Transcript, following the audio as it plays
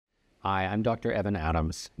Hi, I'm Dr. Evan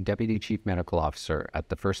Adams, Deputy Chief Medical Officer at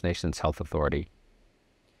the First Nations Health Authority.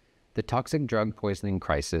 The toxic drug poisoning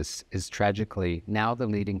crisis is tragically now the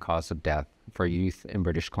leading cause of death for youth in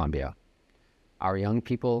British Columbia. Our young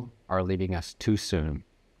people are leaving us too soon,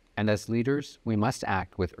 and as leaders, we must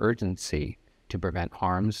act with urgency to prevent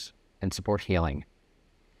harms and support healing.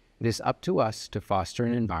 It is up to us to foster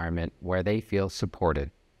an environment where they feel supported,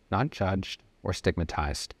 not judged or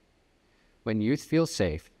stigmatized. When youth feel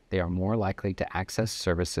safe, they are more likely to access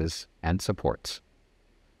services and supports.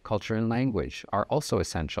 Culture and language are also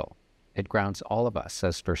essential. It grounds all of us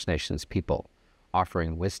as First Nations people,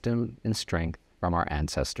 offering wisdom and strength from our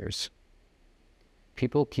ancestors.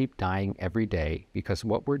 People keep dying every day because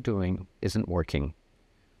what we're doing isn't working.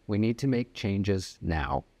 We need to make changes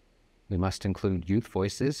now. We must include youth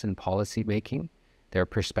voices in policy making. Their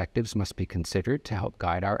perspectives must be considered to help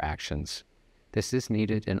guide our actions. This is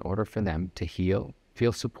needed in order for them to heal,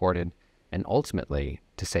 feel supported, and ultimately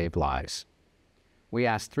to save lives. We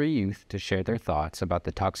asked 3 youth to share their thoughts about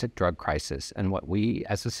the toxic drug crisis and what we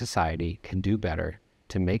as a society can do better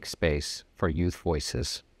to make space for youth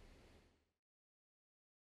voices.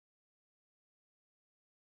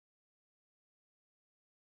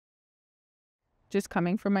 Just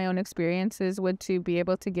coming from my own experiences, would to be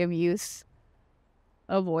able to give youth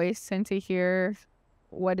a voice and to hear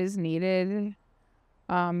what is needed.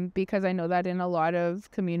 Because I know that in a lot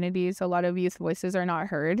of communities, a lot of youth voices are not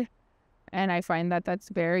heard. And I find that that's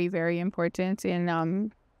very, very important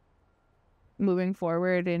in moving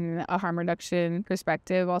forward in a harm reduction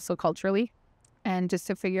perspective, also culturally, and just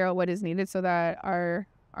to figure out what is needed so that our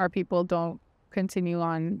people don't continue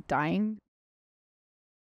on dying.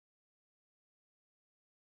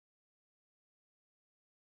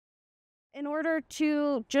 In order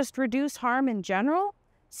to just reduce harm in general,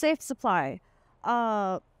 safe supply,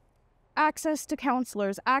 access to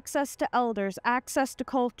counselors, access to elders, access to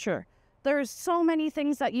culture. There's so many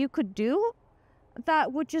things that you could do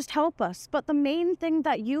that would just help us. But the main thing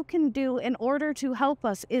that you can do in order to help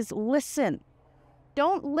us is listen.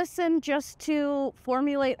 Don't listen just to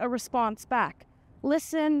formulate a response back.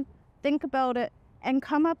 Listen, think about it, and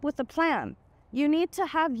come up with a plan. You need to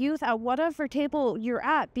have youth at whatever table you're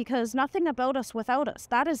at because nothing about us without us.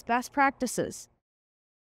 That is best practices.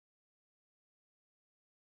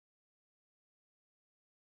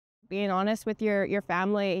 Being honest with your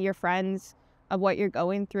family, your friends of what you're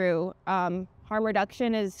going through. Harm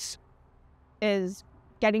reduction is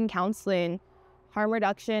getting counseling. Harm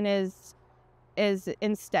reduction is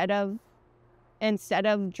instead of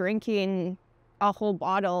drinking a whole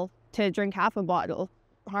bottle to drink half a bottle.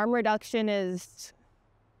 Harm reduction is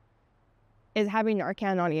having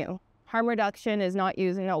Narcan on you. Harm reduction is not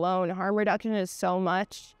using alone. Harm reduction is so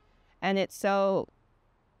much, and it's so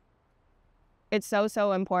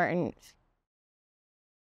important.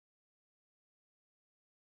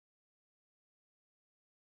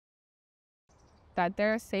 That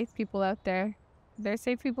there are safe people out there. There are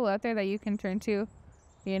safe people out there that you can turn to.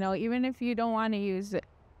 Even if you don't want to use it,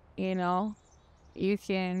 you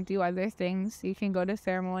can do other things. You can go to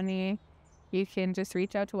ceremony. You can just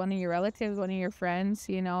reach out to one of your relatives, one of your friends.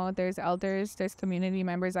 There's elders, there's community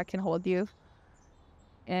members that can hold you.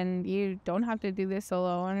 And you don't have to do this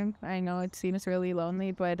alone. I know it seems really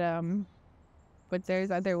lonely, but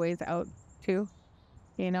there's other ways out too.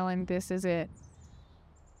 And this is it.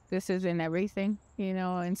 This isn't everything,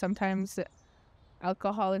 and sometimes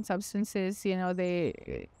alcohol and substances,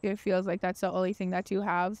 it feels like that's the only thing that you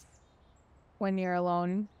have when you're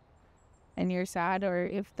alone and you're sad, or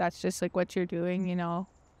if that's just like what you're doing,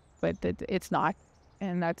 but it's not.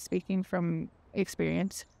 And that's speaking from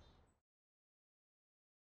experience.